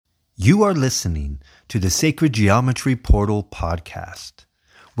You are listening to the Sacred Geometry Portal podcast,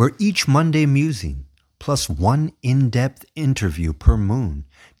 where each Monday musing plus one in-depth interview per moon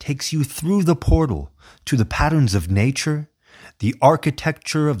takes you through the portal to the patterns of nature, the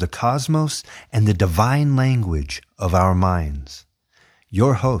architecture of the cosmos, and the divine language of our minds.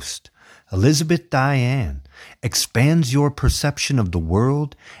 Your host, Elizabeth Diane, expands your perception of the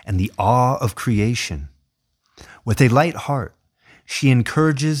world and the awe of creation. With a light heart, she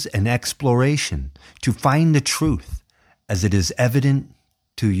encourages an exploration to find the truth as it is evident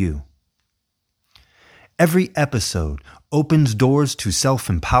to you. Every episode opens doors to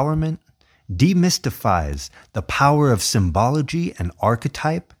self-empowerment, demystifies the power of symbology and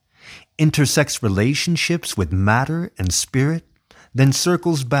archetype, intersects relationships with matter and spirit, then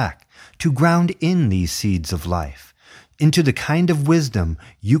circles back to ground in these seeds of life into the kind of wisdom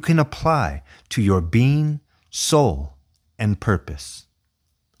you can apply to your being, soul, and purpose.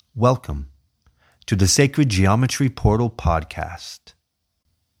 Welcome to the Sacred Geometry Portal podcast.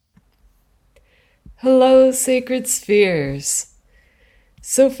 Hello, Sacred Spheres.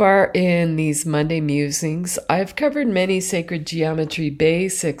 So far in these Monday musings, I've covered many sacred geometry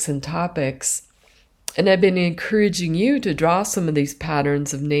basics and topics, and I've been encouraging you to draw some of these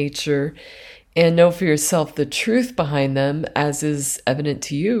patterns of nature and know for yourself the truth behind them as is evident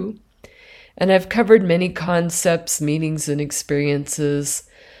to you. And I've covered many concepts, meanings, and experiences.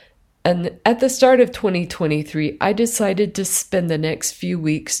 And at the start of 2023, I decided to spend the next few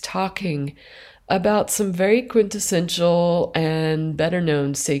weeks talking about some very quintessential and better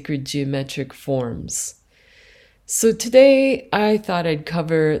known sacred geometric forms. So today I thought I'd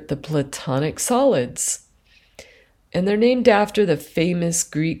cover the Platonic solids. And they're named after the famous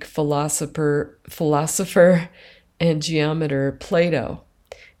Greek philosopher and geometer Plato.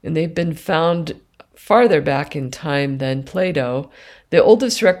 And they've been found farther back in time than Plato. The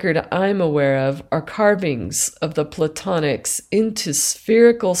oldest record I'm aware of are carvings of the Platonics into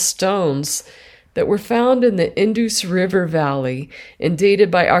spherical stones that were found in the Indus River Valley and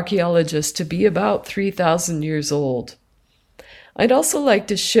dated by archaeologists to be about 3,000 years old. I'd also like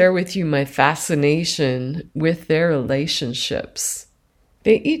to share with you my fascination with their relationships.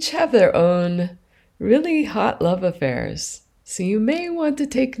 They each have their own really hot love affairs, so you may want to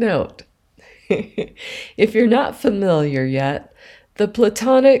take note. If you're not familiar yet, the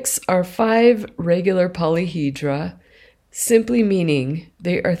Platonics are 5 regular polyhedra, simply meaning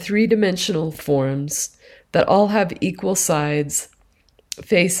they are 3-dimensional forms that all have equal sides,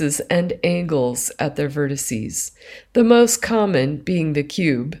 faces, and angles at their vertices, the most common being the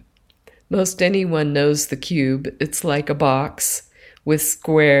cube. Most anyone knows the cube. It's like a box with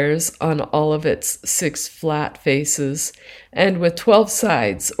squares on all of its 6 flat faces and with 12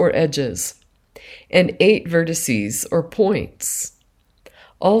 sides or edges and 8 vertices or points.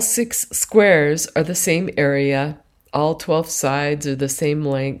 All 6 squares are the same area, all 12 sides are the same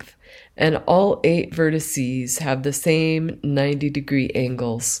length, and all 8 vertices have the same 90-degree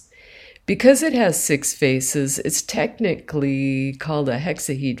angles. Because it has 6 faces, it's technically called a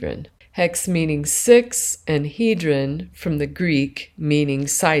hexahedron. Hex meaning 6, and hedron from the Greek meaning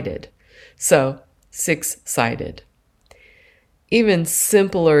sided. So, 6-sided. Even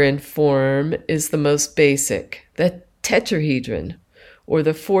simpler in form is the most basic, the tetrahedron, or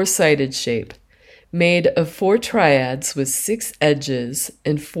the 4-sided shape, made of 4 triads with 6 edges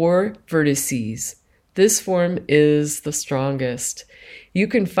and 4 vertices. This form is the strongest. You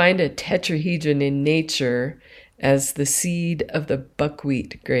can find a tetrahedron in nature as the seed of the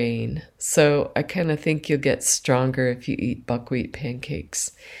buckwheat grain. So I kind of think you'll get stronger if you eat buckwheat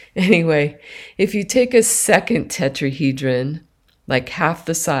pancakes. Anyway, if you take a second tetrahedron, like half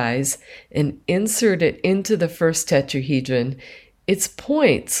the size, and insert it into the first tetrahedron, its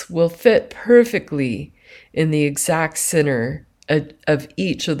points will fit perfectly in the exact center of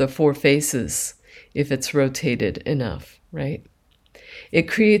each of the 4 faces if it's rotated enough, right? It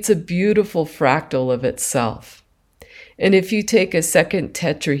creates a beautiful fractal of itself. And if you take a second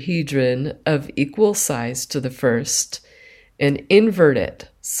tetrahedron of equal size to the first and invert it,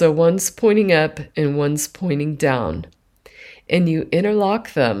 so one's pointing up and one's pointing down, and you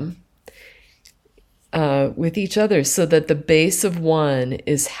interlock them with each other so that the base of one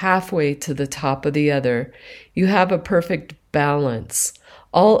is halfway to the top of the other, you have a perfect balance.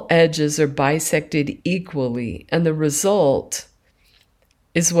 All edges are bisected equally, and the result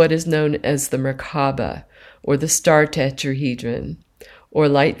is what is known as the Merkaba, or the star tetrahedron, or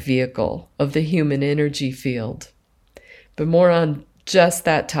light vehicle of the human energy field. But more on just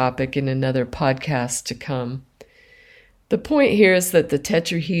that topic in another podcast to come. The point here is that the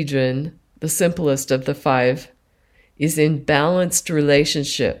tetrahedron, the simplest of the 5, is in balanced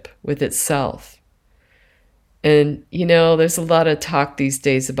relationship with itself. And, there's a lot of talk these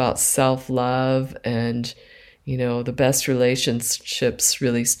days about self-love and, the best relationships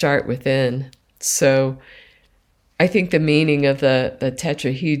really start within. So I think the meaning of the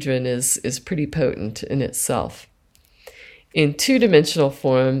tetrahedron is pretty potent in itself. In two-dimensional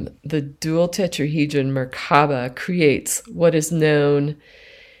form, the dual tetrahedron Merkaba creates what is known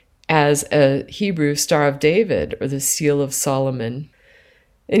as a Hebrew Star of David or the Seal of Solomon.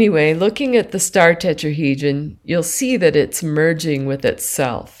 Anyway, looking at the star tetrahedron, you'll see that it's merging with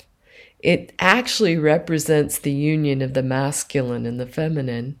itself. It actually represents the union of the masculine and the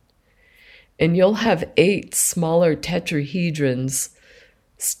feminine. And you'll have 8 smaller tetrahedrons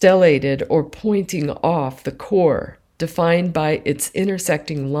stellated or pointing off the core, defined by its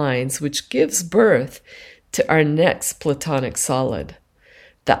intersecting lines, which gives birth to our next Platonic solid,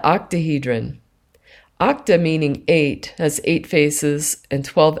 the octahedron. Octa meaning 8, has 8 faces and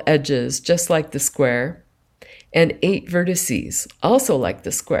 12 edges, just like the square, and 8 vertices, also like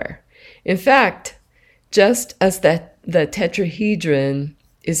the square. In fact, just as the tetrahedron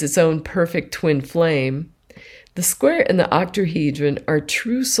is its own perfect twin flame, the square and the octahedron are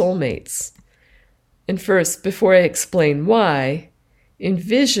true soulmates. And first, before I explain why,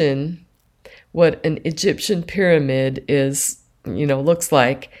 envision what an Egyptian pyramid looks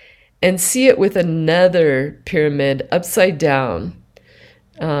like, and see it with another pyramid upside down,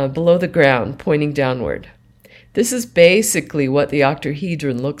 below the ground, pointing downward. This is basically what the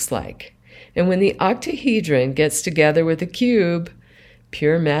octahedron looks like. And when the octahedron gets together with a cube,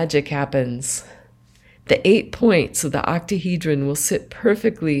 pure magic happens. The 8 points of the octahedron will sit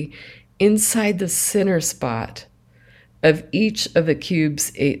perfectly inside the center spot of each of the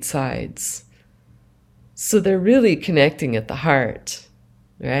cube's 8 sides. So they're really connecting at the heart,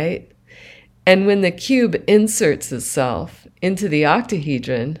 right? And when the cube inserts itself into the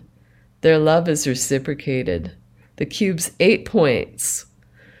octahedron, their love is reciprocated. The cube's 8 points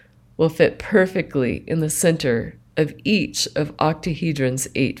will fit perfectly in the center of each of octahedron's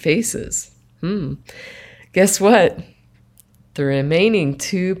 8 faces. Guess what? The remaining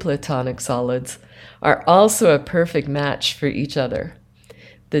 2 Platonic solids are also a perfect match for each other.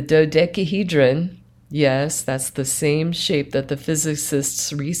 The dodecahedron, yes, that's the same shape that the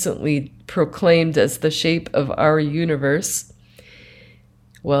physicists recently proclaimed as the shape of our universe.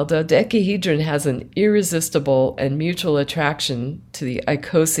 Well, dodecahedron has an irresistible and mutual attraction to the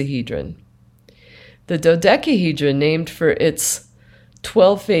icosahedron. The dodecahedron, named for its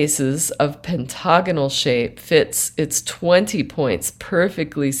 12 faces of pentagonal shape, fits its 20 points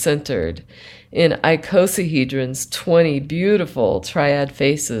perfectly centered in icosahedron's 20 beautiful triad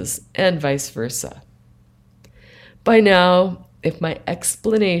faces, and vice versa. By now, if my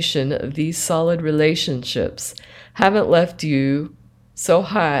explanation of these solid relationships haven't left you so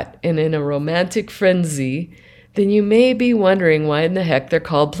hot and in a romantic frenzy, then you may be wondering why in the heck they're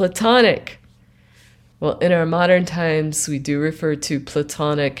called Platonic. Well, in our modern times, we do refer to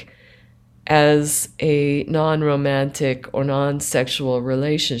Platonic as a non-romantic or non-sexual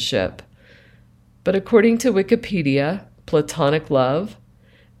relationship. But according to Wikipedia, Platonic love,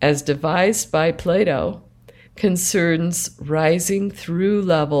 as devised by Plato, concerns rising through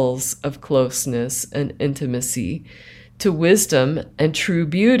levels of closeness and intimacy to wisdom and true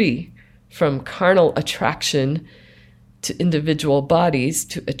beauty, from carnal attraction to individual bodies,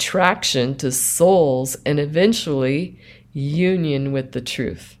 to attraction to souls, and eventually union with the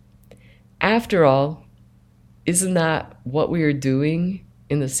truth. After all, isn't that what we are doing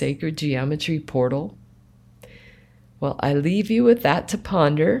in the sacred geometry portal? Well, I leave you with that to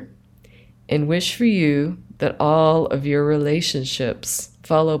ponder and wish for you that all of your relationships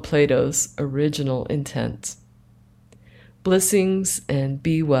follow Plato's original intent. Blessings and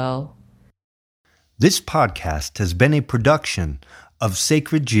be well. This podcast has been a production of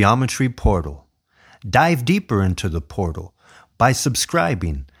Sacred Geometry Portal. Dive deeper into the portal by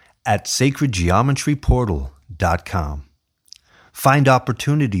subscribing at sacredgeometryportal.com. Find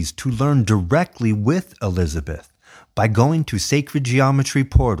opportunities to learn directly with Elizabeth by going to Sacred Geometry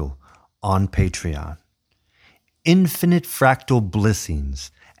Portal on Patreon. Infinite fractal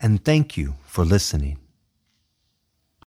blessings, and thank you for listening.